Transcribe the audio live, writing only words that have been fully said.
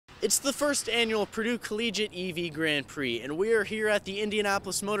It's the first annual Purdue Collegiate EV Grand Prix, and we are here at the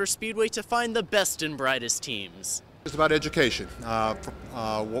Indianapolis Motor Speedway to find the best and brightest teams. It's about education.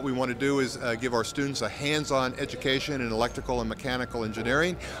 What we want to do is give our students a hands-on education in electrical and mechanical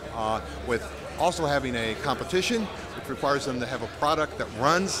engineering, with also having a competition which requires them to have a product that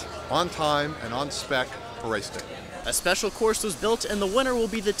runs on time and on spec for race day. A special course was built, and the winner will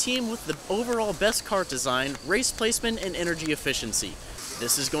be the team with the overall best kart design, race placement, and energy efficiency.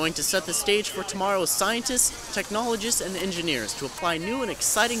 This is going to set the stage for tomorrow's scientists, technologists, and engineers to apply new and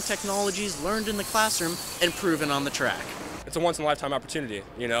exciting technologies learned in the classroom and proven on the track. It's a once-in-a-lifetime opportunity,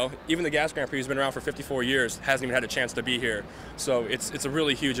 you know? Even the Gas Grand Prix has been around for 54 years, hasn't even had a chance to be here. So it's a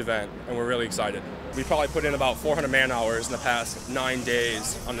really huge event, and we're really excited. We probably put in about 400 man-hours in the past 9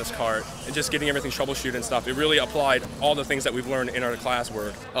 days on this kart, and just getting everything troubleshooted and stuff. It really applied all the things that we've learned in our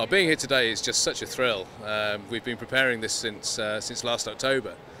classwork. Oh, being here today is just such a thrill. We've been preparing this since last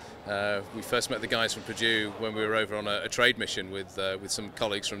October. We first met the guys from Purdue when we were over on a trade mission with some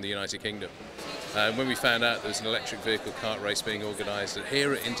colleagues from the United Kingdom. When we found out there was an electric vehicle kart race being organised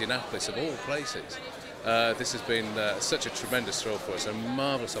here at Indianapolis, of all places, this has been such a tremendous thrill for us, a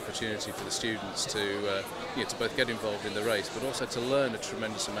marvellous opportunity for the students to both get involved in the race, but also to learn a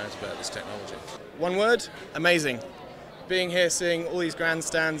tremendous amount about this technology. One word: amazing. Being here, seeing all these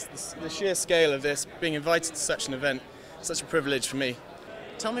grandstands, the sheer scale of this, being invited to such an event, such a privilege for me.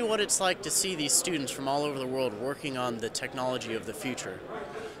 Tell me what it's like to see these students from all over the world working on the technology of the future.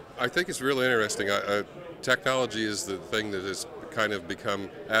 I think it's really interesting. Technology is the thing that has kind of become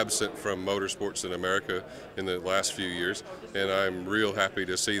absent from motorsports in America in the last few years, and I'm real happy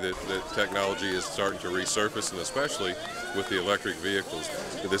to see that technology is starting to resurface, and especially with the electric vehicles.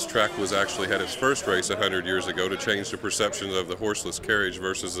 This track had its first race 100 years ago to change the perception of the horseless carriage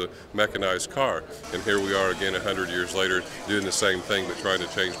versus a mechanized car, and here we are again 100 years later doing the same thing but trying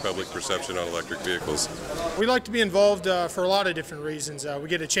to change public perception on electric vehicles. We like to be involved for a lot of different reasons. We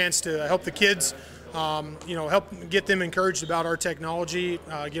get a chance to help the kids, help get them encouraged about our technology,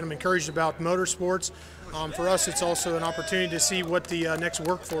 get them encouraged about motorsports. For us, it's also an opportunity to see what the next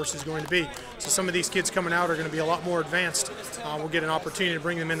workforce is going to be. So some of these kids coming out are going to be a lot more advanced. We'll get an opportunity to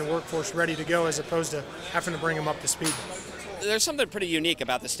bring them in the workforce ready to go, as opposed to having to bring them up to speed. There's something pretty unique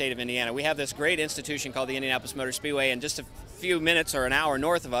about the state of Indiana. We have this great institution called the Indianapolis Motor Speedway, and just a few minutes or an hour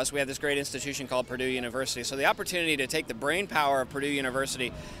north of us, we have this great institution called Purdue University. So the opportunity to take the brain power of Purdue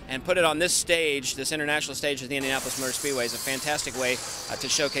University and put it on this stage, this international stage of the Indianapolis Motor Speedway, is a fantastic way to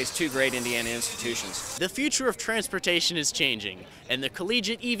showcase two great Indiana institutions. The future of transportation is changing, and the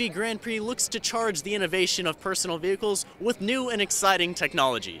Collegiate EV Grand Prix looks to charge the innovation of personal vehicles with new and exciting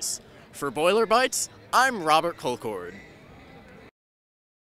technologies. For Bytes, I'm Robert Colcord.